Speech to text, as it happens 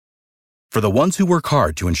For the ones who work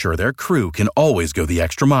hard to ensure their crew can always go the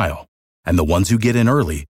extra mile, and the ones who get in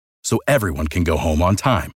early so everyone can go home on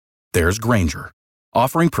time, there's Grainger,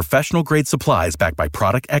 offering professional-grade supplies backed by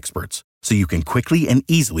product experts so you can quickly and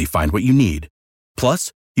easily find what you need.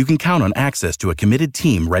 Plus, you can count on access to a committed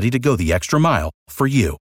team ready to go the extra mile for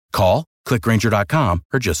you. Call, click Grainger.com,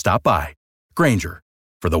 or just stop by. Grainger,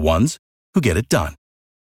 for the ones who get it done.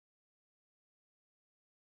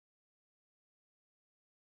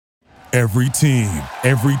 Every team,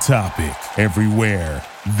 every topic, everywhere.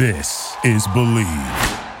 This is Believe.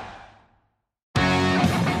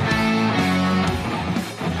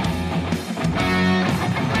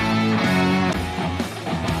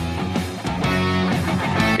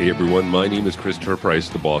 Hey everyone, my name is Christopher Price,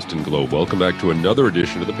 the Boston Globe. Welcome back to another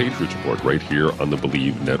edition of the Patriots Report right here on the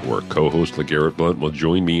Believe Network. Co-host LeGarrette Blount will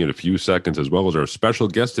join me in a few seconds, as well as our special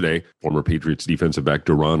guest today, former Patriots defensive back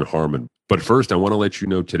Duron Harmon. But first, I want to let you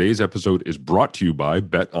know today's episode is brought to you by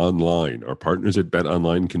Bet Online. Our partners at Bet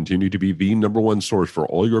Online continue to be the number one source for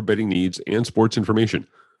all your betting needs and sports information.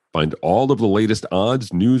 Find all of the latest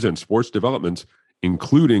odds, news, and sports developments,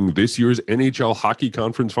 including this year's NHL Hockey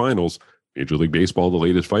Conference Finals, Major League Baseball, the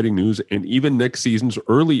latest fighting news, and even next season's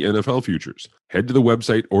early NFL futures. Head to the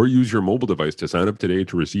website or use your mobile device to sign up today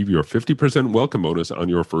to receive your 50% welcome bonus on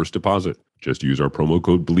your first deposit. Just use our promo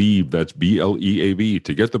code BLEAV, that's BLEAV,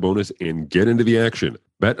 to get the bonus and get into the action.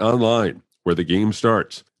 Bet Online, where the game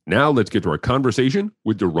starts. Now let's get to our conversation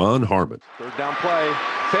with Duron Harmon. Third down play,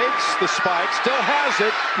 fakes the spike, still has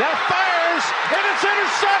it, now fires, and it's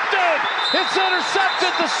intercepted! It's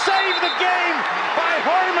intercepted to save the game by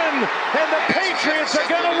Harmon, and the Patriots are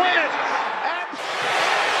going to win it. And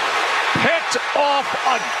picked off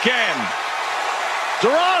again.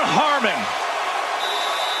 Duron Harmon.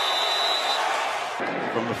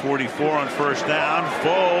 From the 44 on first down,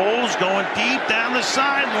 Foles going deep down the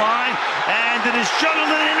sideline, and it is juggled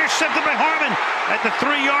and intercepted by Harmon at the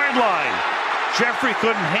 3-yard line. Jeffrey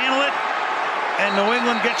couldn't handle it, and New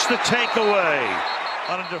England gets the takeaway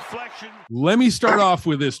on a deflection. Let me start off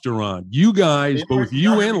with this, Duron. You guys, both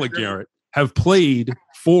you and LeGarrette, have played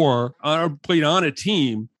on a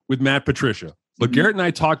team with Matt Patricia. LeGarrette and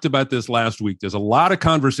I talked about this last week. There's a lot of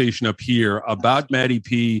conversation up here about Matty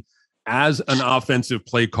P as an offensive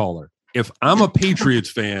play caller. If I'm a Patriots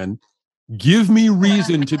fan, give me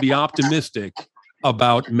reason to be optimistic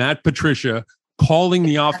about Matt Patricia calling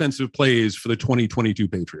the offensive plays for the 2022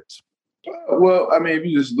 Patriots. Well, I mean, if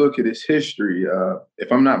you just look at his history,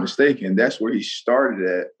 if I'm not mistaken, that's where he started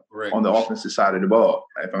at on the offensive side of the ball.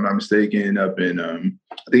 If I'm not mistaken, up in, I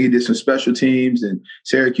think he did some special teams in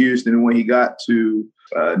Syracuse. Then when he got to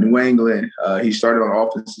New England, he started on the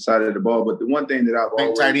offensive side of the ball. But the one thing that I've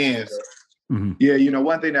always, tight ends. One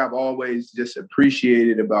thing that I've always just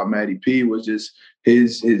appreciated about Matty P was just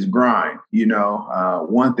his grind.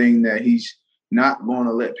 One thing that he's not going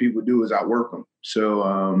to let people do is outwork him.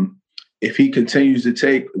 So if he continues to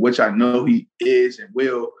take, which I know he is and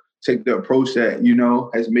will take the approach that,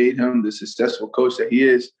 has made him the successful coach that he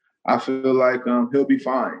is, I feel like he'll be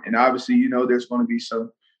fine. And obviously, there's going to be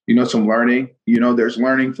some learning. There's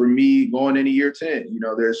learning for me going into year 10.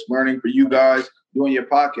 There's learning for you guys doing your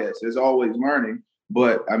podcast. There's always learning.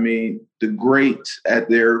 But, I mean, the greats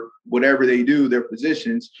at their whatever they do, their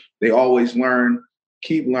positions, they always learn,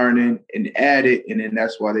 keep learning, and add it. And then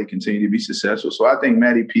that's why they continue to be successful. So I think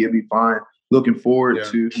Matty P will be fine. Looking forward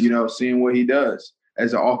to, seeing what he does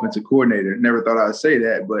as an offensive coordinator. Never thought I'd say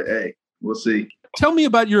that, but, hey, we'll see. Tell me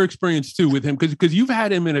about your experience too with him, because you've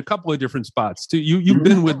had him in a couple of different spots too. You've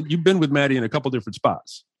been with Matty in a couple of different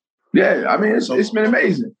spots. Yeah, I mean it's been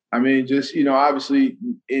amazing. I mean, just obviously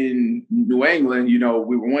in New England, we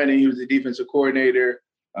were winning. He was the defensive coordinator.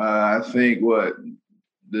 I think won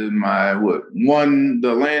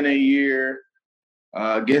the Atlanta year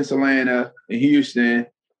against Atlanta in Houston.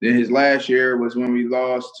 Then his last year was when we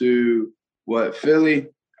lost to Philly,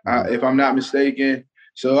 if I'm not mistaken.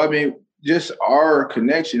 So I mean, just our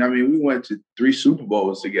connection. I mean, we went to 3 Super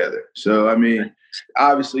Bowls together. So, I mean,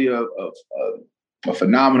 obviously a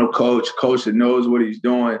phenomenal coach that knows what he's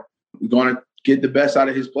doing. He's going to get the best out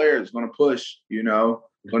of his players. Going to push,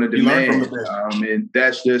 going to demand. And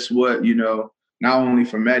that's just what, not only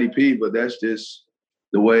from Matty P, but that's just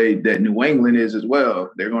the way that New England is as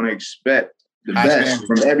well. They're going to expect the best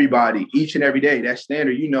from everybody each and every day. That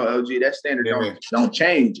standard, LG, that standard don't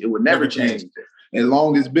change. It would never change. As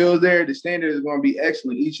long as Bill's there, the standard is going to be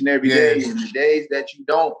excellent each and every day. And the days that you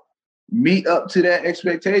don't meet up to that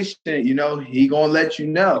expectation, he going to let you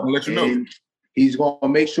know. And he's going to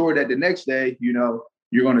make sure that the next day, you're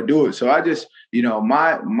going to do it. So I just,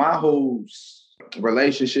 my whole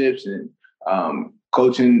relationships and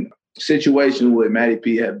coaching situations with Matty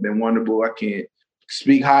P have been wonderful. I can't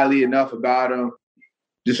speak highly enough about him.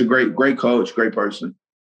 Just a great coach, great person.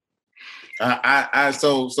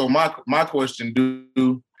 So my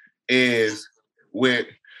question is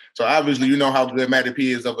so obviously you know how good Matty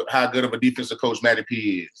P is, how good of a defensive coach Matty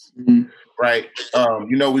P is, right?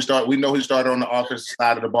 We know he started on the offensive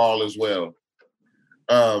side of the ball as well.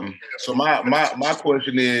 So my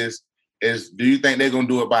question is do you think they're gonna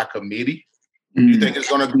do it by committee? Do you think it's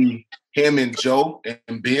gonna be him and Joe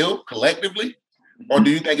and Bill collectively, or do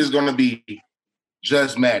you think it's gonna be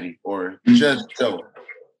just Matty or just Joe?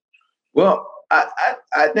 Well,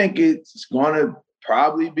 I think it's going to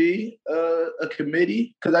probably be a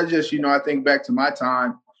committee, because I think back to my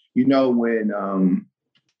time, when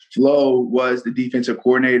Flo was the defensive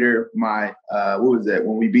coordinator, when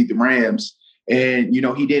we beat the Rams, and,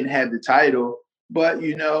 he didn't have the title, but,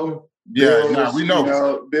 we know. Bill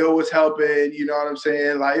was helping, you know what I'm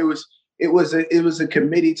saying? Like it was a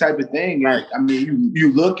committee type of thing. Right. I mean,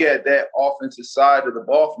 you look at that offensive side of the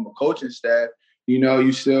ball from a coaching staff,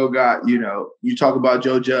 you still got, you talk about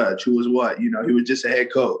Joe Judge, who was he was just a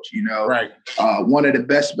head coach, right. One of the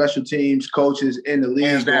best special teams coaches in the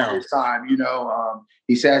league during his time,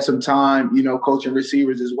 he's had some time, coaching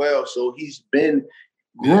receivers as well. So he's been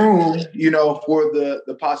groomed, for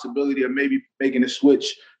the possibility of maybe making a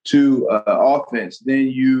switch to offense. Then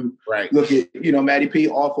you look at, Matty P,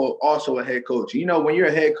 also a head coach. When you're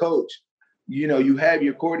a head coach, you have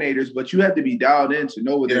your coordinators, but you have to be dialed in to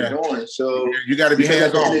know what they're doing. So you got to be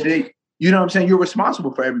hands-on. You know what I'm saying? You're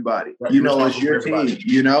responsible for everybody. Right. It's your team,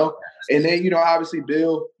 And then, obviously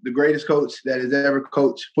Bill, the greatest coach that has ever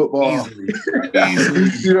coached football. Easily.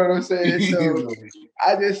 You know what I'm saying? So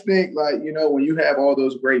I just think, when you have all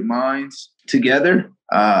those great minds together,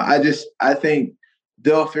 I think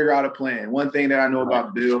they'll figure out a plan. One thing that I know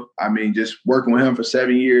about Bill, just working with him for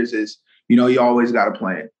 7 years is, he always got a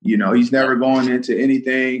plan. He's never going into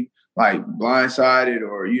anything like blindsided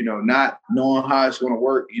or, not knowing how it's going to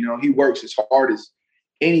work. He works as hard as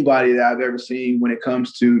anybody that I've ever seen when it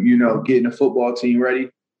comes to, getting a football team ready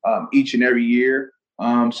each and every year.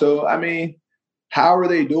 However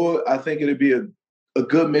they do it, I think it'll be a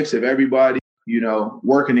good mix of everybody,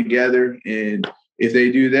 working together. And if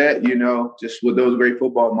they do that, just with those great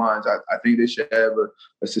football minds, I think they should have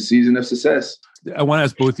a season of success. I want to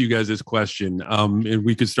ask both of you guys this question, and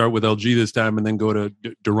we could start with LG this time and then go to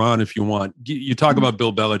Duron if you want. You talk about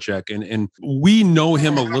Bill Belichick, and we know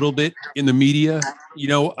him a little bit in the media,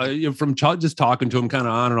 from just talking to him kind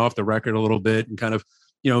of on and off the record a little bit and kind of,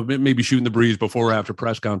 maybe shooting the breeze before or after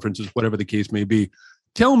press conferences, whatever the case may be.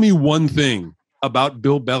 Tell me one thing about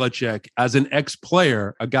Bill Belichick as an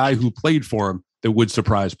ex-player, a guy who played for him, that would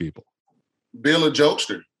surprise people. Bill a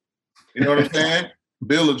jokester. You know what I'm saying?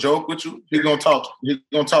 Bill a joke with you. He gonna talk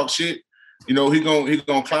shit. He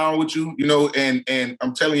gonna clown with you. And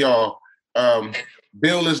I'm telling y'all,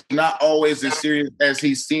 Bill is not always as serious as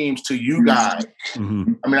he seems to you guys.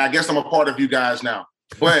 Mm-hmm. I guess I'm a part of you guys now,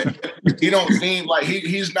 but he don't seem like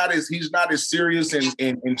he's not as serious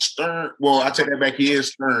and stern. Well, I take that back. He is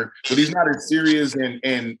stern, but he's not as serious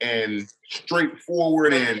and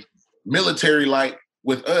straightforward and military-like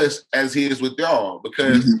with us as he is with y'all,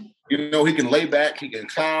 because he can lay back, he can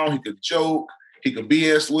clown, he could joke, he could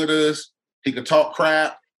BS with us, he could talk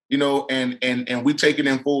crap, and we take it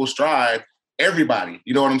in full stride. Everybody,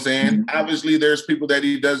 you know what I'm saying? Obviously, there's people that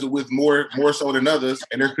he does it with more so than others,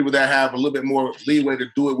 and there's people that have a little bit more leeway to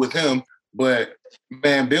do it with him. But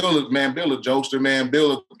Bill a jokester, man.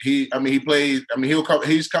 Bill, he's come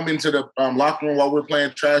into the locker room while we're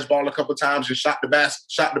playing trash ball a couple of times and shot the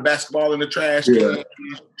basketball in the trash. Yeah.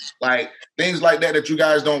 Like things like that you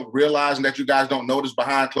guys don't realize and that you guys don't notice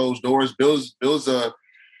behind closed doors. Bill's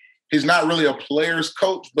he's not really a player's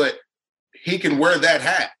coach, but he can wear that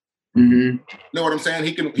hat. Mm-hmm. You know what I'm saying?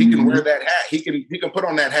 He can wear that hat. He can put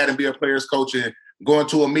on that hat and be a player's coach and go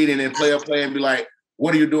into a meeting and play a play and be like,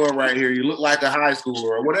 what are you doing right here? You look like a high schooler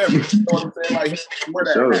or whatever. You know what I'm saying? Like, he can wear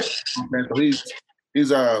that hat. So he's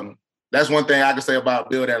that's one thing I can say about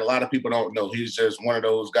Bill that a lot of people don't know. He's just one of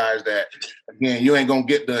those guys that, again, you ain't gonna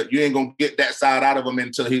get that side out of him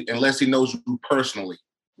unless he knows you personally.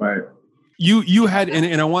 Right. You had,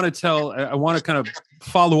 and I want to kind of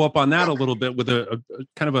follow up on that a little bit with a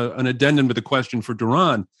kind of an addendum to the question for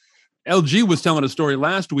Duron. LG was telling a story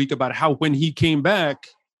last week about how when he came back,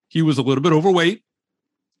 he was a little bit overweight,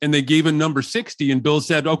 and they gave him number 60, and Bill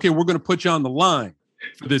said, "Okay, we're going to put you on the line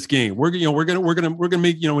for this game. We're going to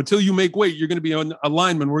make, until you make weight, you're going to be on a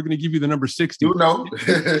lineman. We're going to give you the number 60." You know.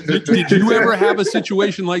 Did you ever have a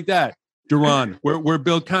situation like that? Duron, where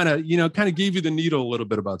Bill kind of gave you the needle a little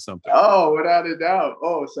bit about something. Oh, without a doubt.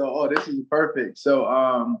 This is perfect. So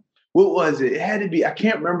what was it? It had to be, I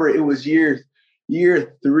can't remember. It was year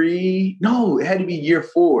 3. No, it had to be year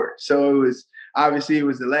 4. So it was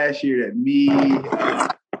the last year that me,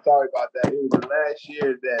 sorry about that. It was the last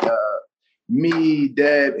year that me,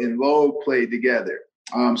 Deb, and Logue played together.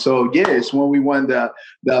 It's when we won the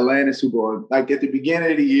Atlanta Super Bowl. Like at the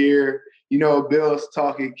beginning of the year, Bill's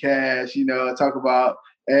talking cash, talk about,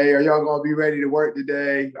 hey, are y'all gonna be ready to work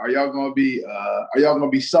today? Are y'all gonna be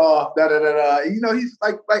soft? Da da da da. He's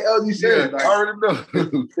like LG said. I already know.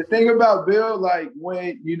 The thing about Bill, like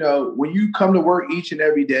when you come to work each and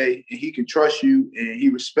every day and he can trust you and he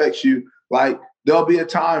respects you, like there'll be a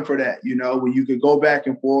time for that, when you can go back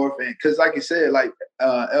and forth. And because like you said, like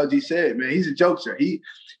LG said, man, he's a jokester. He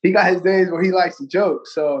got his days where he likes to joke.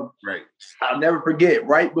 So right. I'll never forget,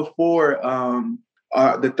 right before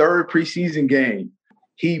the third preseason game,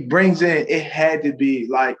 he brings in, it had to be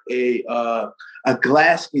like a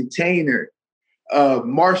glass container of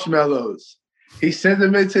marshmallows. He sends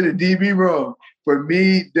them into the DB room for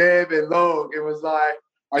me, Deb, and Logue. It was like,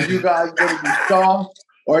 are you guys going to be soft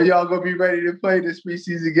or are y'all going to be ready to play this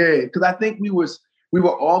preseason game? Because I think we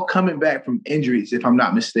were all coming back from injuries, if I'm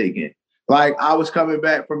not mistaken. Like I was coming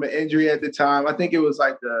back from an injury at the time. I think it was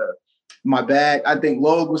like my back. I think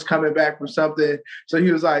Logue was coming back from something. So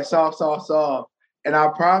he was like, soft, soft, soft. And I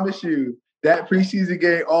promise you, that preseason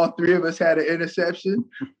game, all 3 of us had an interception.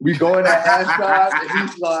 We go in at halftime, and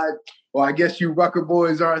he's like, well, I guess you Rucker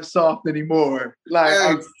boys aren't soft anymore. So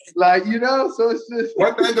it's just.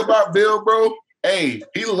 One thing about Bill, bro, hey,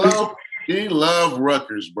 he loved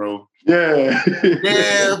Rutgers, bro. Yeah.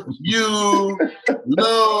 Yeah, you,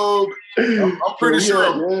 Logue. I'm pretty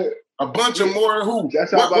sure a bunch of more who.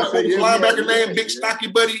 That's how what was linebacker name? Big stocky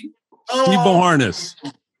buddy? Steve Boharnis.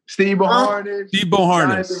 Steve Boharnis.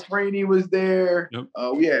 Jonathan Franey was there. Yep.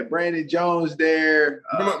 We had Brandon Jones there.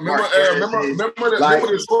 Remember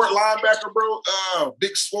the short linebacker, bro?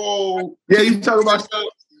 Big swole. Yeah, you talking about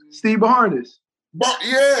Steve Boharnis.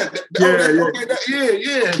 Yeah.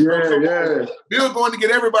 Bill going to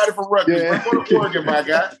get everybody from Rutgers. Yeah. We're going to Oregon, my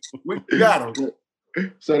guy. We got him.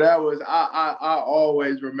 So that was I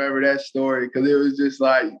always remember that story because it was just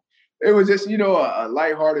a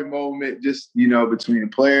lighthearted moment, just between the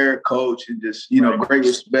player, coach, and just great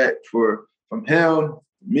respect from him,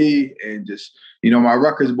 me, and just my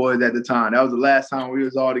Rutgers boys at the time. That was the last time we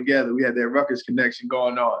was all together. We had that Rutgers connection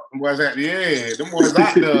going on. Them boys out there.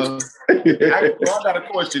 I got a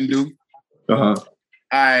question, dude. All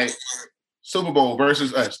right, Super Bowl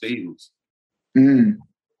versus us, the Eagles.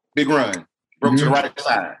 Big run. Broke to the right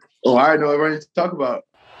side. Oh, I know everybody to talk about.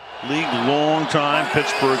 League long-time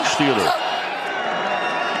Pittsburgh Steeler.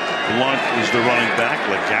 Blunt is the running back.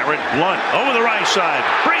 LeGarrette Blunt over the right side.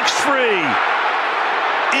 Breaks free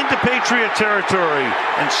into Patriot territory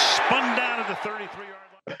and spun down at the 33-yard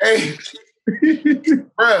line. Hey,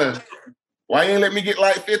 bruh, why you ain't let me get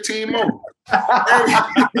like 15 more? I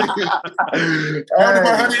had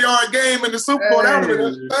my 100-yard game in the Super Bowl. That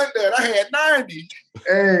was I had 90.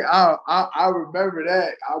 Hey, I remember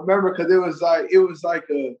that. I remember because it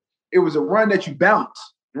was a run that you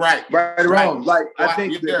bounce. Right around. Like I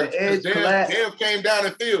think the edge collapsed. Dev came down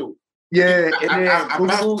the field. Yeah, and then I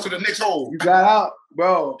bounced to the next hole. You got out,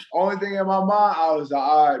 bro. Only thing in my mind, I was like,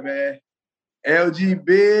 all right, man. LG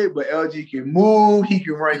big, but LG can move. He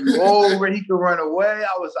can run you over. He can run away.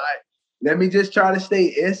 I was like, let me just try to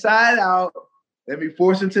stay inside out. Let me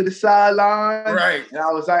force him to the sideline. Right. And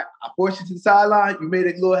I was like, I forced you to the sideline. You made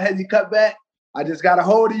a little heavy cutback. I just got a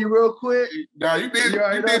hold of you real quick. No, you did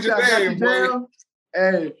your thing, boy.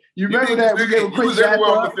 Hey, you remember that? You was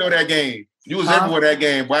everywhere on the field that game. You was everywhere that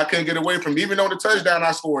game. Boy, I couldn't get away from you. Even on the touchdown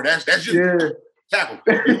I scored. That's you. Yeah. Tackle.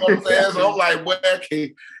 You know what I'm saying? So I'm like, boy,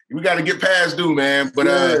 we got to get past due, man. But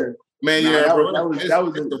man, bro.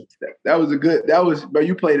 But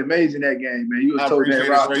you played amazing that game, man. You was totally that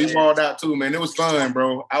route. You balled out too, man. It was fun,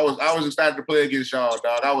 bro. I was excited to play against y'all,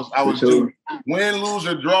 dog. I was win, lose,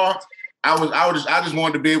 or draw. I just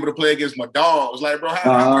wanted to be able to play against my dogs. Like, bro,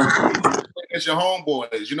 how do you play against your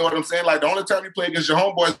homeboys? You know what I'm saying? Like, the only time you play against your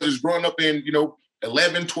homeboys is growing up in,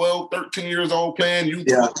 11, 12, 13 years old playing youth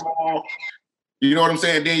football. You know what I'm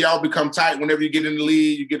saying? Then y'all become tight whenever you get in the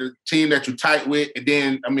league. You get a team that you're tight with. And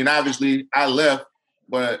then, obviously, I left,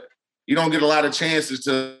 but you don't get a lot of chances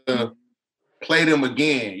to play them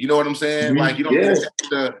again. You know what I'm saying? Like, you don't get a chance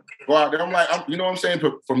to go out there. I'm like, you know what I'm saying?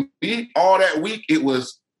 For me, all that week, it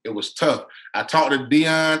was tough. I talked to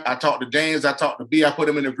Dion, I talked to James, I talked to B. I put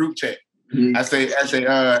them in the group chat. I say,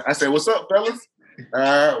 what's up, fellas?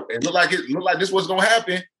 It looked like this was gonna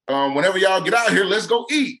happen. whenever y'all get out here, let's go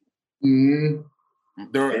eat. Mm-hmm.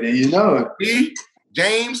 And then you know it.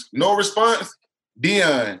 James, no response.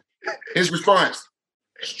 Dion, his response,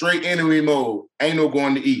 straight enemy mode. Ain't no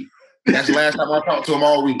going to eat. That's the last time I talked to him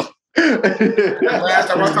all week. Hey, I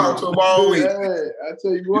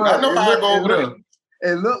tell you what. I know how I go over there.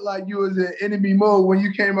 It looked like you was in enemy mode when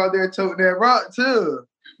you came out there toting that rock too.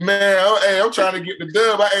 Man, I'm trying to get the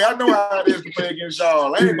dub. I know how it is to play against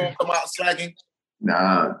y'all. I ain't gonna come out slacking.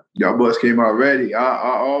 Nah, y'all boys came out ready.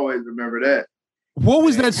 I always remember that. What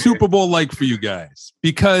was that Super Bowl like for you guys?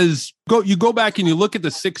 Because you go back and you look at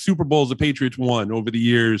the 6 Super Bowls the Patriots won over the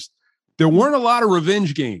years. There weren't a lot of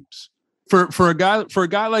revenge games. For a guy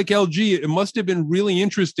like LG, it must have been really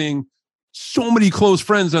interesting. So many close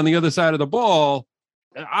friends on the other side of the ball,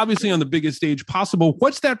 obviously on the biggest stage possible.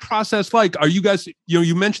 What's that process like? Are you guys,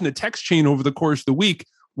 you mentioned the text chain over the course of the week.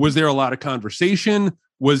 Was there a lot of conversation?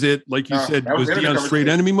 Was it, like you said, was Dion straight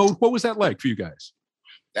enemy mode? What was that like for you guys?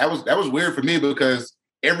 That was weird for me because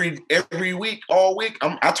every week, all week,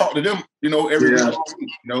 I talk to them, every week, all week,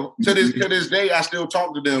 To this day, I still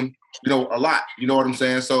talk to them, a lot. You know what I'm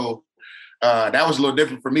saying? So that was a little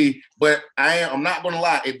different for me. But I'm not gonna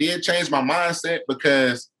lie, it did change my mindset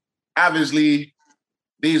because obviously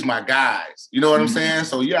these my guys. You know what I'm saying?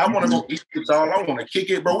 So yeah, I want to go eat with y'all. I want to kick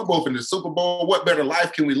it, bro. We both in the Super Bowl. What better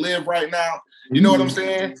life can we live right now? You know what I'm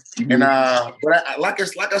saying? And but like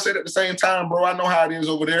I said at the same time, bro, I know how it is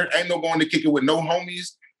over there. Ain't no going to kick it with no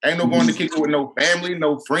homies. Ain't no going to kick it with no family,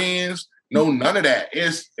 no friends, no none of that.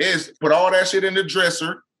 It's put all that shit in the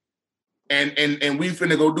dresser, and we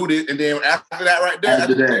finna go do this. And then after that, right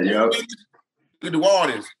there, we do all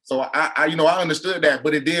this. So I understood that,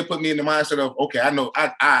 but it did put me in the mindset of okay, I know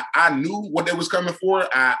I knew what they was coming for.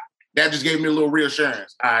 That just gave me a little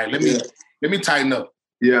reassurance. All right, let me tighten up.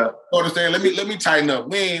 Yeah. You know what I'm saying? Let me tighten up.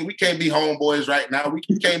 We can't be homeboys right now. We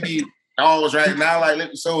can't be dogs right now.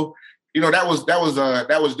 So, that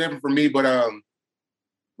was different for me. But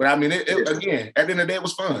I mean, it again, at the end of the day, it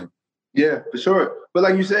was fun. Yeah, for sure. But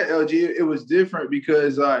like you said, LG, it was different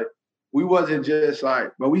because we wasn't just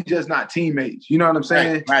but we just not teammates. You know what I'm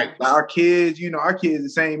saying? Right. Like our kids the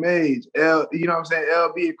same age. You know what I'm saying?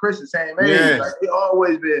 LB and Chris the same age. Yeah. Like they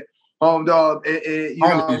always been home dog and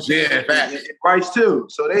Bryce too.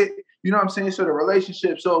 So they, you know what I'm saying? So the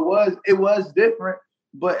relationship, it was different.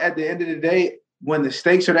 But at the end of the day, when the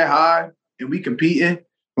stakes are that high and we competing,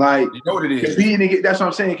 like you know what it is. That's what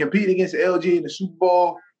I'm saying. Competing against LG in the Super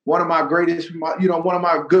Bowl, one of my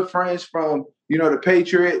good friends from, the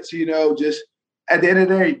Patriots, just at the end of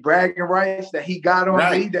the day, bragging rights that he got on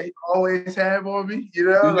me, that he always have on me,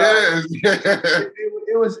 Yes.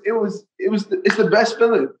 It's the best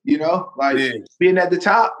feeling, being at the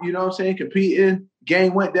top, you know what I'm saying, competing.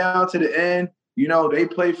 Game went down to the end, they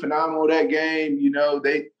played phenomenal that game,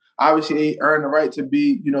 they obviously earned the right to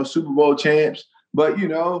be, Super Bowl champs, but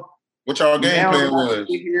what y'all game plan was?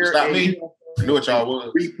 Stop me. I knew what y'all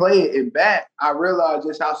was. Replay it and back, I realized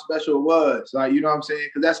just how special it was. Like, you know what I'm saying?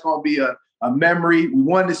 Because that's going to be a memory. We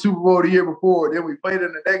won the Super Bowl the year before. Then we played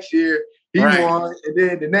in the next year. He won. And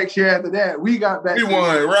then the next year after that, we got back. We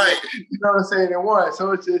won, right. You know what I'm saying? And won.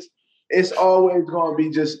 So it's always going to be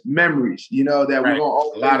just memories, that we're going to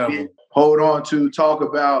always hold on to, talk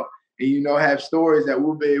about, and, have stories that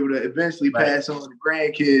we'll be able to eventually pass on to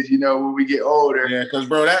grandkids, when we get older. Yeah, because,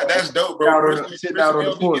 bro, that's dope, bro. Sitting out on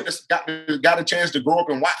the porch. Got a chance to grow up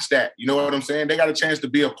and watch that. You know what I'm saying? They got a chance to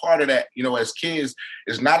be a part of that, as kids.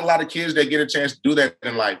 There's not a lot of kids that get a chance to do that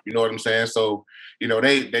in life. You know what I'm saying? So,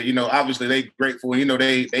 they obviously they grateful.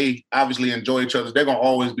 They obviously enjoy each other. They're going to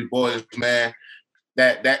always be boys, man.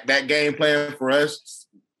 That game plan for us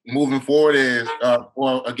moving forward is,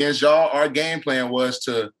 against y'all, our game plan was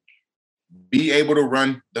to be able to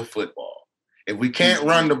run the football. If we can't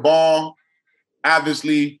run the ball,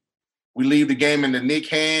 obviously we leave the game in the Nick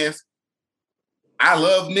hands. I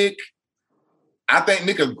love Nick. I think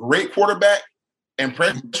Nick a great quarterback in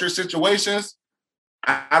pressure situations.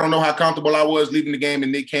 I don't know how comfortable I was leaving the game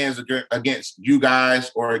in Nick's hands against you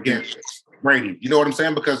guys or against Brady. You know what I'm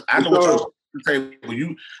saying? Because I know what y'all say.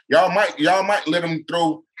 Y'all might let him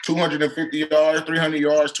throw 250 yards, 300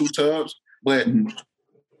 yards, 2 tubs, but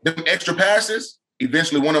them extra passes,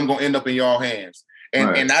 eventually one of them gonna end up in y'all hands.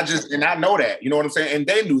 And I know that, you know what I'm saying? And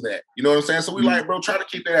they knew that, you know what I'm saying? So we like, bro, try to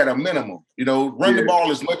keep that at a minimum, run the ball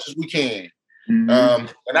as much as we can. And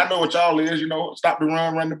I know what y'all is, stop the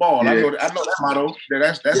run the ball. I know that motto.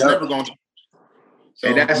 That's never gonna change. So,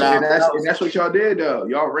 and that's what y'all did though.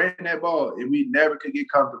 Y'all ran that ball and we never could get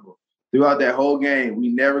comfortable. Throughout that whole game, we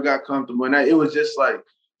never got comfortable. And it was just like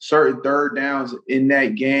certain third downs in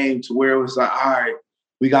that game to where it was like, all right,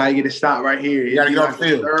 we gotta get a stop right here. You gotta get off the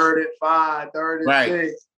field. 3rd and 5, 3rd and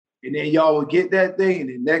 6. And then y'all will get that thing, and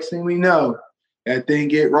the next thing we know, that thing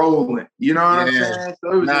get rolling. You know what I'm saying?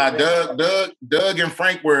 So Doug and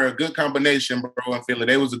Frank were a good combination, bro, in Philly.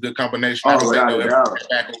 They was a good combination. Without a doubt.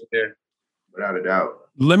 Back over there. Without a doubt.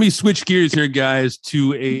 Let me switch gears here, guys,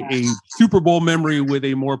 to a Super Bowl memory with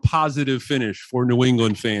a more positive finish for New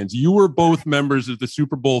England fans. You were both members of the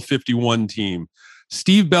Super Bowl 51 team.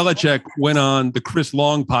 Steve Belichick went on the Chris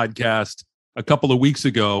Long podcast a couple of weeks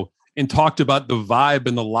ago and talked about the vibe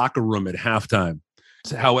in the locker room at halftime.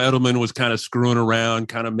 How Edelman was kind of screwing around,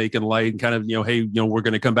 kind of making light, and kind of, hey, we're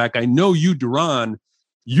going to come back. I know you, Duron,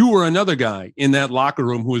 you were another guy in that locker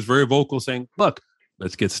room who was very vocal saying, look,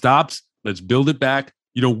 let's get stops. Let's build it back.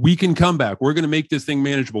 We can come back. We're going to make this thing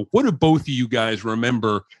manageable. What do both of you guys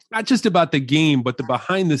remember, not just about the game, but the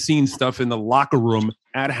behind the scenes stuff in the locker room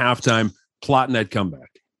at halftime, plotting that comeback?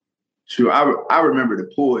 Sure. I remember the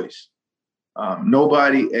poise.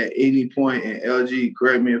 Nobody at any point in LG,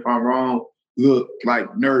 correct me if I'm wrong, looked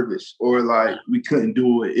like nervous or like we couldn't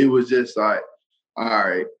do it. It was just like, all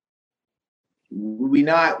right, we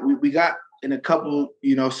got in a couple,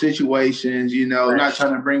 situations, not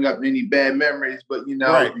trying to bring up any bad memories, but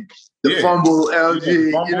the fumble LG,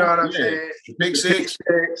 you know what I'm saying? The pick six.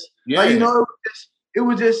 Yeah. Like, it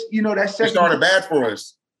was just, that second. It started bad for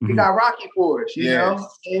us. It got rocky for us, you know?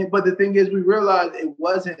 But the thing is, we realized it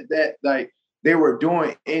wasn't that like they were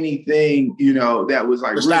doing anything, that was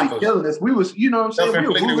like really killing us. We was, we were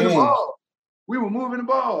moving the ball. We were moving the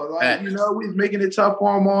ball. Like, we was making it tough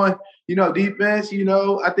for them on, defense.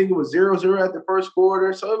 I think it was 0-0 at the first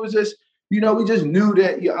quarter. So it was just, we just knew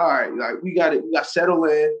that, all right, like we got to settle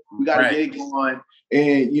in. We got to get it going.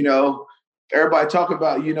 And, everybody talk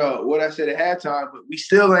about, what I said at halftime, but we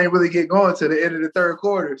still ain't really get going to the end of the third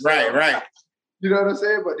quarter. So, right. You know what I'm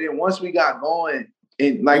saying? But then once we got going,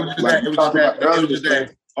 and all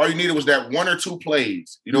you needed was that one or two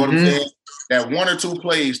plays. You know what I'm saying? That one or two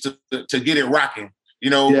plays to get it rocking.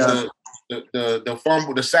 The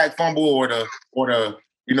fumble, the sack fumble, or the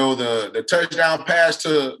touchdown pass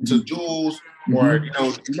to Jules, or you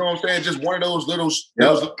know what I'm saying? Just one of those little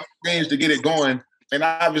things to get it going. And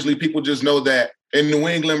obviously, people just know that in New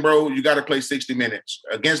England, bro, you got to play 60 minutes.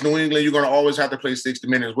 Against New England, you're going to always have to play 60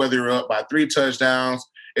 minutes, whether you're up by 3 touchdowns.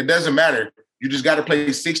 It doesn't matter. You just got to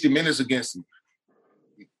play 60 minutes against them.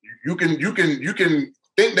 You can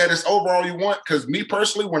think that it's over all you want. Because me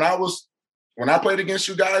personally, when I played against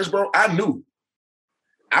you guys, bro, I knew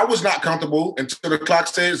I was not comfortable until the clock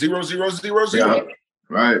said 0-0-0-0. Yeah,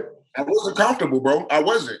 right. I wasn't comfortable, bro. I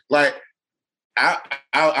wasn't. Like, I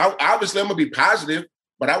obviously I'm gonna be positive,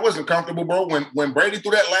 but I wasn't comfortable, bro. When Brady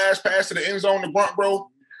threw that last pass to the end zone to Grunt, bro,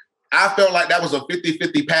 I felt like that was a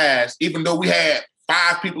 50-50 pass, even though we had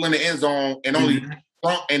 5 people in the end zone and only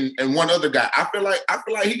Grunt and one other guy. I feel like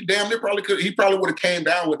he damn near probably could. He probably would have came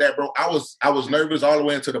down with that, bro. I was nervous all the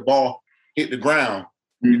way until the ball hit the ground.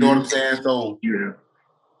 You know what I'm saying? So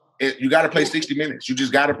you got to play 60 minutes. You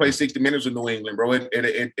just got to play 60 minutes with New England, bro. No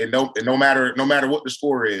matter what the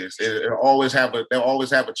score is, they'll always have a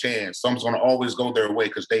chance. Someone's gonna always go their way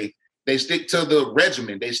because they stick to the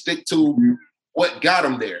regimen. They stick to what got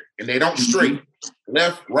them there, and they don't stray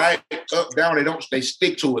left, right, up, down. They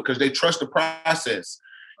stick to it because they trust the process.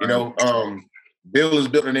 Bill is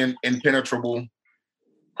built an impenetrable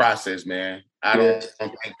process, man. I don't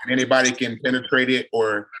think anybody can penetrate it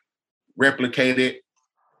or replicate it.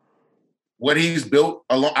 What he's built,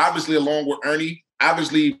 along with Ernie.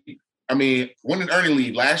 Obviously, I mean, when did Ernie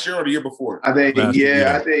leave? Last year or the year before? I think, last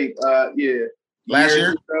year. Last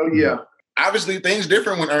year? So, yeah. Obviously, things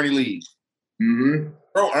different when Ernie leaves. Mm-hmm.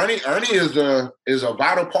 Bro, Ernie is a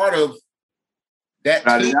vital part of that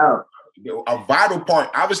team. A vital part.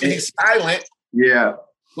 Obviously, he's silent. Yeah.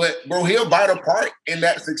 But, bro, he's a vital part in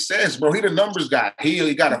that success, bro. He the numbers guy.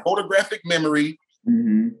 He got a photographic memory.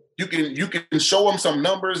 Mm-hmm. You can show him some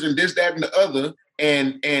numbers and this, that, and the other,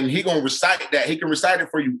 and he gonna recite that. He can recite it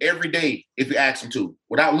for you every day if you ask him to,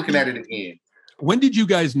 without looking at it again. When did you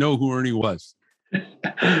guys know who Ernie was?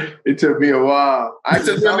 It took me a while. It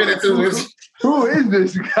took me a minute too. Who is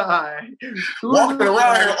this guy? Walking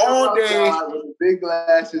around here all day with big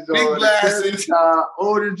glasses on, top,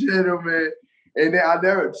 older gentleman, and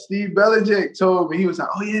then Steve Belichick told me, he was like,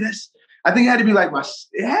 "Oh yeah, I think it had to be like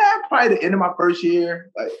probably the end of my first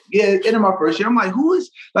year. End of my first year. I'm like, who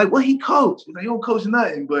is, like, what he coached? He's like, he don't coach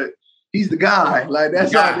nothing, but he's the guy. Like,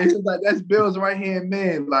 that's how it is. Like, that's Bill's right-hand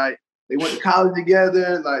man. Like, they went to college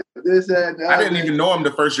together, like this, that, and that. I didn't even know him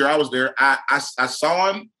the first year I was there. I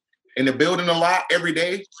saw him in the building a lot every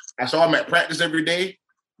day. I saw him at practice every day.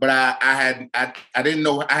 but I didn't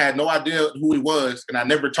know, I had no idea who he was, and I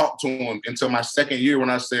never talked to him until my second year when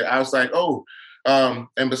I was like, oh,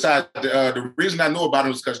 and besides, the reason I knew about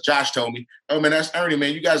him was because Josh told me, oh man, that's Ernie,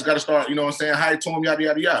 man. You guys got to start, you know what I'm saying? Hi to him, yada,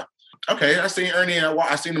 yada, yada. Okay, I seen Ernie, and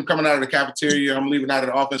I seen him coming out of the cafeteria. I'm leaving out of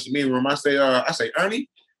the offensive meeting room. I say, Ernie?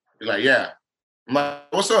 He's like, yeah. I'm like,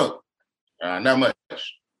 what's up? Not much.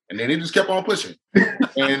 And then he just kept on pushing.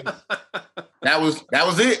 And that was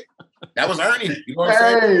it. That was Ernie. You know what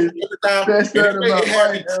I'm saying? Every time, it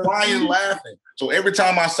had me crying, laughing. So every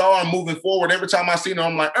time I saw him moving forward, every time I seen him,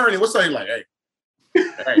 I'm like, Ernie, what's up? He's like, hey.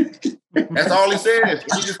 That's all he says.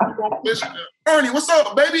 He just keep on pushing. Ernie, what's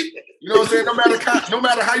up, baby? You know what I'm saying? No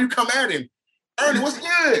matter how you come at him, Ernie, what's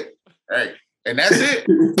good? Right. And that's it.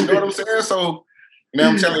 You know what I'm saying? So, man,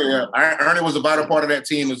 I'm telling you, Ernie was a vital part of that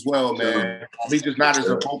team as well, man. He's just not as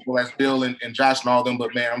vocal as Bill and Josh and all them,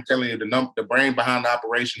 but man, I'm telling you, the brain behind the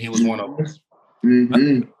operation, he was one of them.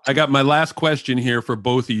 Mm-hmm. I got my last question here for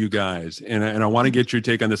both of you guys, and I want to get your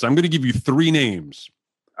take on this. I'm going to give you 3 names.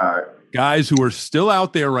 All right. Guys who are still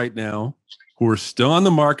out there right now, who are still on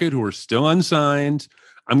the market, who are still unsigned.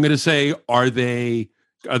 I'm going to say, are they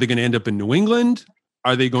going to end up in New England?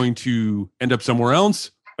 Are they going to end up somewhere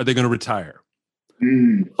else? Are they going to retire?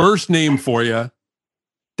 First name for you,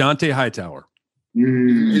 Dante Hightower.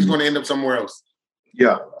 He's going to end up somewhere else.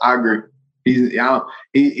 Yeah, I agree. He's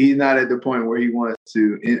not at the point where he wants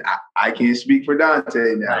to. And I can't speak for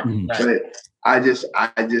Dante now, but I just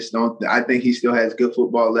don't. I think he still has good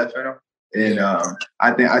football left in him, and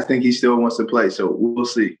I think he still wants to play. So we'll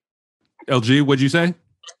see. LG, what'd you say?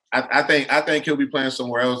 I think he'll be playing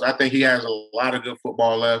somewhere else. I think he has a lot of good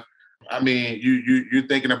football left. I mean, you're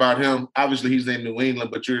thinking about him. Obviously, he's in New England,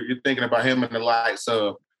 but you're thinking about him in the likes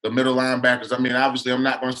of the middle linebackers. I mean, obviously, I'm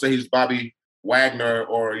not going to say he's Bobby Wagner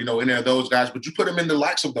or any of those guys, but you put him in the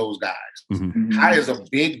likes of those guys. Mm-hmm. High is a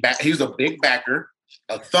big back. He's a big backer,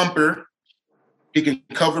 a thumper. He can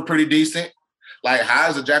cover pretty decent. Like High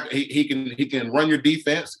is a jack. He can run your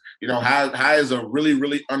defense. High is a really,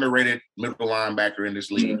 really underrated middle linebacker in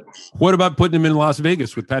this league. What about putting him in Las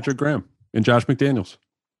Vegas with Patrick Graham and Josh McDaniels?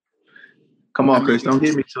 Come on, Chris! Don't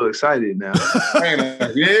get me so excited now.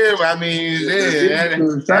 Yeah, I mean,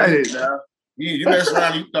 too excited now. You mess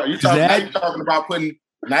around. You're talking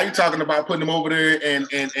about putting him over there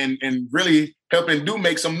and really helping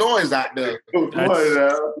make some noise out there.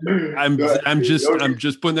 I'm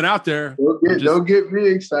just putting it out there. Don't get me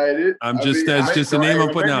excited. That's just a name I'm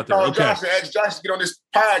putting out there. Okay. Ask Josh to get on this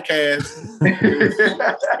podcast.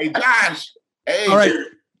 Hey, Josh. Hey. All right.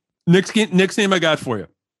 Next name I got for you.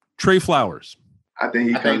 Trey Flowers. I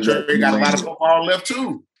think Trey got a lot of football left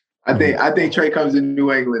too. I think Trey comes to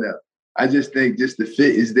New England up. I just think just the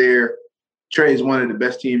fit is there. Trey is one of the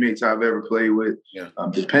best teammates I've ever played with. Yeah.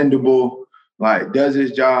 Dependable, like does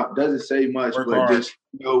his job, doesn't say much, but hard. Just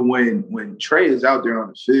when Trey is out there on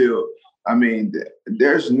the field, I mean,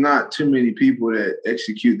 there's not too many people that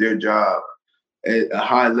execute their job at a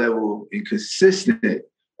high level and consistent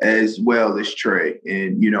as well as Trey.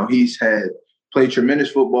 And he's played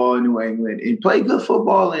tremendous football in New England and played good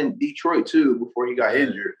football in Detroit too before he got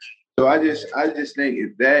injured. So I just think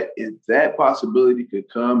if that possibility could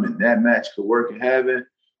come and that match could work in heaven,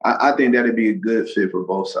 I think that'd be a good fit for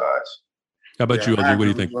both sides. How about you, LG? What do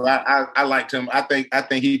you think? Well, I liked him. I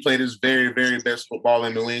think he played his very, very best football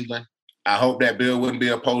in New England. I hope that Bill wouldn't be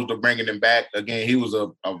opposed to bringing him back. Again, he was a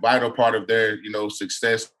vital part of their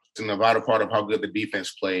success and a vital part of how good the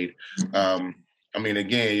defense played. I mean,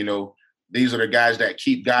 again, these are the guys that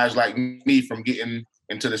keep guys like me from getting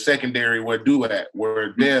into the secondary where Dev at.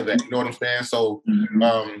 You know what I'm saying? So,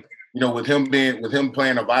 with him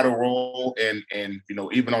playing a vital role and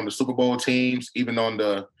even on the Super Bowl teams, even on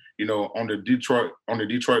the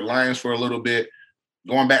Detroit Lions for a little bit,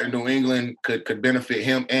 going back to New England could benefit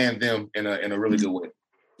him and them in a really good way.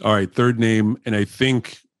 All right, third name, and I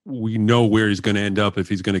think we know where he's going to end up if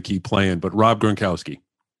he's going to keep playing. But Rob Gronkowski.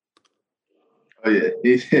 Oh yeah,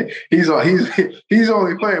 he's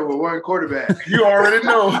only playing with one quarterback. You already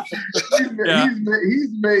know. he's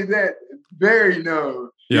made that very known.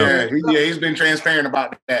 Yeah, he's been transparent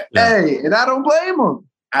about that. Hey, and I don't blame him.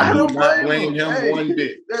 I don't blame him one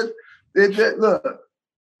bit. Look,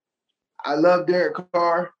 I love Derek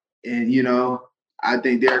Carr, and I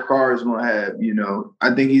think Derek Carr is going to have,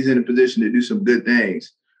 I think he's in a position to do some good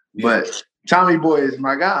things. Yeah. But Tommy Boy is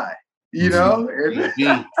my guy. I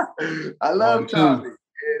love Tommy. And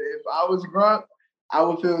if I was Gronk, I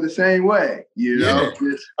would feel the same way. Yeah.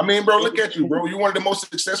 I mean, bro, look at you, bro. You're one of the most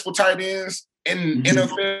successful tight ends in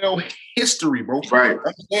NFL history, bro. Right.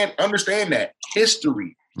 Understand that.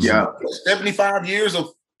 History. Yeah. 75 years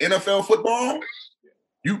of NFL football.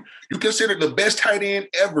 You consider the best tight end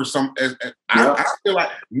ever. I feel like,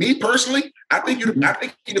 me personally, I think you're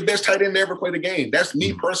the best tight end to ever play the game. That's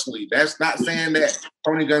me personally. That's not saying that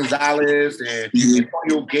Tony Gonzalez and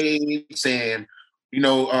Antonio Gates and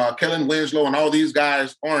Kellen Winslow and all these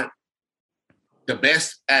guys aren't the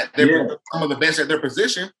best at some of the best at their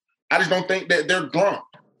position. I just don't think that they're Gronk.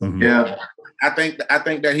 Mm-hmm. Yeah, I think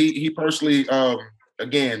that he personally,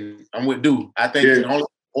 again, I'm with Dude. I think the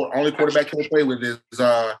only quarterback he'll play with is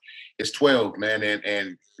 12, man,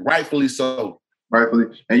 and rightfully so. Rightfully,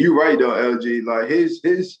 and you're right though, LG. Like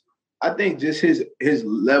his, I think just his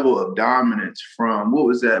level of dominance from what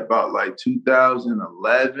was that, about like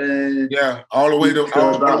 2011? Yeah, all the way to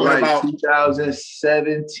about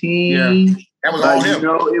 2017. Yeah, that was all him.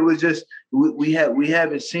 It was just we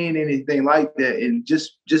haven't seen anything like that, and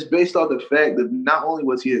just based off the fact that not only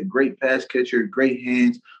was he a great pass catcher, great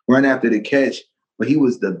hands, run after the catch, but he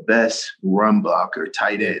was the best run blocker,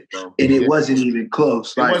 tight end, and it wasn't even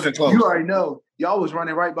close. It wasn't close. You already know. Y'all was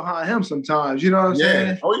running right behind him sometimes. You know what I'm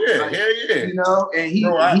saying? Oh yeah, hell yeah. And he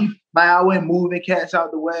plowing, moving cats out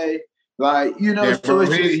the way, so it's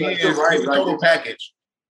just he is right, total package.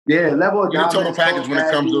 Yeah, level of dominance, total package when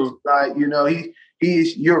it comes to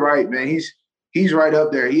he's. You're right, man. He's right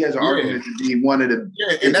up there. He has an argument to be one of the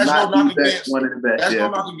and that's no knock against one of the best. That's no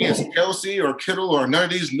knock against Kelsey or Kittle or none of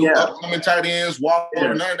these new upcoming tight ends, Waller,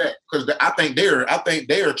 none of that, because I think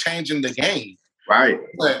they are changing the game. Right.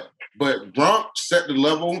 But Gronk set the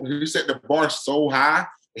level. He set the bar so high.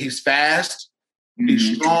 He's fast.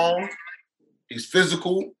 He's strong. He's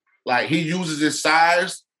physical. Like, he uses his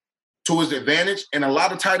size to his advantage. And a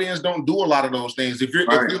lot of tight ends don't do a lot of those things. If you're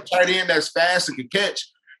a tight end that's fast and can catch,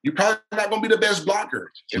 you're probably not going to be the best blocker.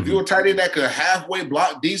 If you're a tight end that could halfway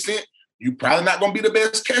block decent, you're probably not going to be the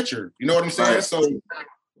best catcher. You know what I'm saying? Right. So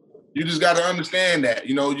you just got to understand that.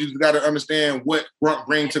 You just got to understand what Gronk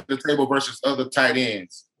brings to the table versus other tight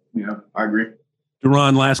ends. Yeah, I agree.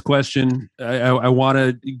 Duron, last question. I want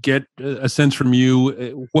to get a sense from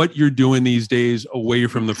you what you're doing these days away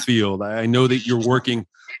from the field. I know that you're working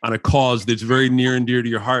on a cause that's very near and dear to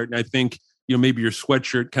your heart, and I think maybe your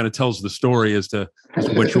sweatshirt kind of tells the story as to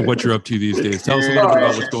what you're up to these days. Tell us a little bit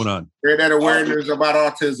about what's going on. Spread that awareness about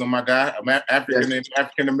autism, my guy.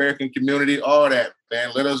 African American community, all that,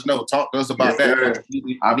 man. Let us know. Talk to us about that.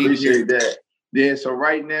 I appreciate that. Yeah, so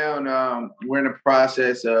right now we're in the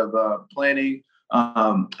process of planning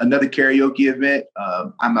another karaoke event.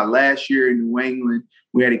 On my last year in New England,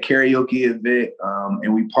 we had a karaoke event,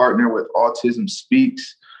 and we partnered with Autism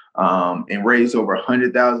Speaks and raised over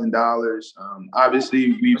 $100,000.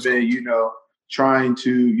 Obviously, we've been, trying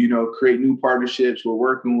to, create new partnerships. We're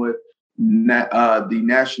working with the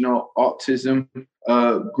National Autism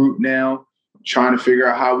Group now, trying to figure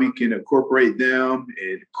out how we can incorporate them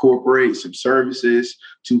and incorporate some services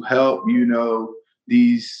to help,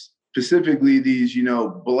 specifically these,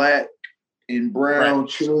 Black and brown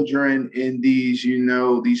children in these,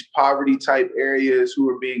 these poverty type areas who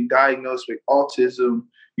are being diagnosed with autism,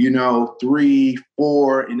 3,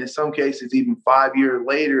 4, and in some cases even 5 years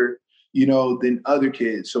later, than other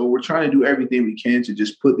kids. So we're trying to do everything we can to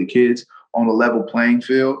just put the kids on a level playing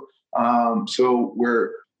field. So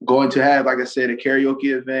we're going to have, like I said, a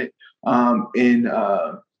karaoke event in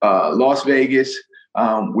Las Vegas.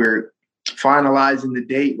 We're finalizing the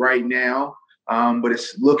date right now, but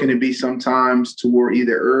it's looking to be sometimes toward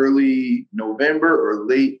either early November or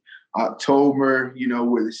late October,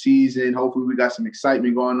 where the season, hopefully we got some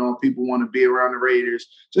excitement going on. People want to be around the Raiders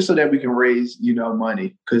just so that we can raise,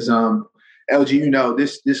 money. Because LG,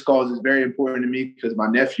 this cause is very important to me because my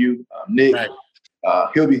nephew, Nick,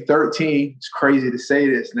 he'll be 13. It's crazy to say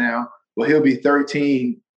this now, but he'll be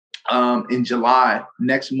 13 in July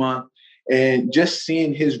next month. And just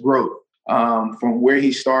seeing his growth from where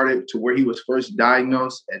he started to where he was first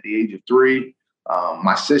diagnosed at the age of 3.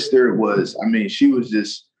 My sister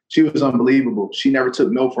she was unbelievable. She never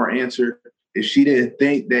took no for an answer. If she didn't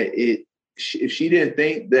think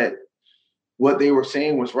that what they were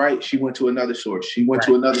saying was right, she went to another source. She went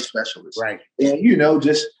to another specialist. Right. And,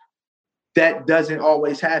 just that doesn't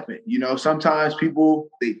always happen. Sometimes people,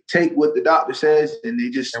 they take what the doctor says and they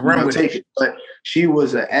just take it. But she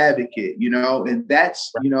was an advocate, and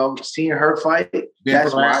that's, seeing her fight,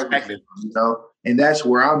 that's where and that's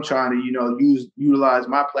where I'm trying to, utilize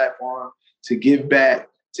my platform to give back,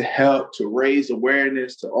 to help, to raise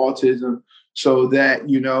awareness to autism so that,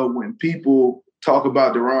 when people talk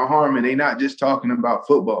about Duron Harmon, they're not just talking about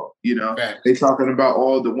football, they're talking about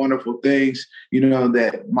all the wonderful things,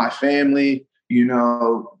 that my family,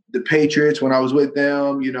 the Patriots when I was with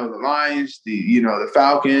them, the Lions, the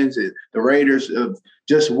Falcons, and the Raiders, of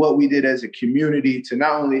just what we did as a community to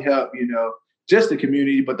not only help, just the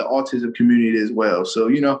community, but the autism community as well. So,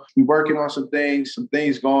 we're working on some things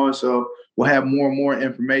going. So we'll have more and more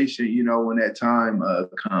information, when that time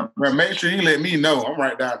comes. Well, make sure you let me know. I'm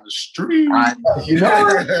right down the street.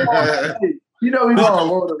 We going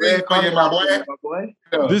my boy.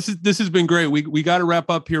 This has been great. We got to wrap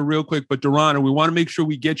up here real quick, but Duron, we want to make sure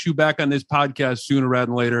we get you back on this podcast sooner rather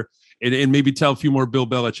than later, and maybe tell a few more Bill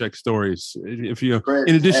Belichick stories, if you,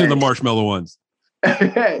 in addition to the marshmallow ones.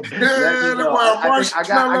 I got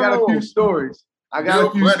a few stories.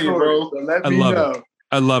 Bro. So let me know.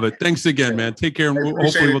 I love it. Thanks again, man. Take care, and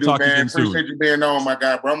hopefully we'll talk again soon. Appreciate you being on, my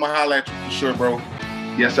guy, bro. I'm gonna holler at you for sure, bro.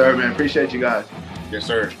 Yes, sir, man. Appreciate you guys. Yes,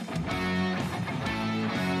 sir.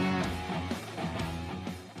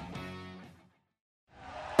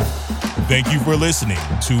 Thank you for listening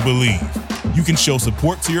to Believe. You can show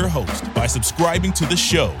support to your host by subscribing to the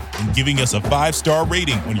show and giving us a 5-star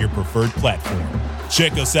rating on your preferred platform.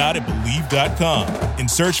 Check us out at Believe.com and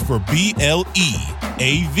search for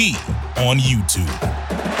BLEAV on YouTube.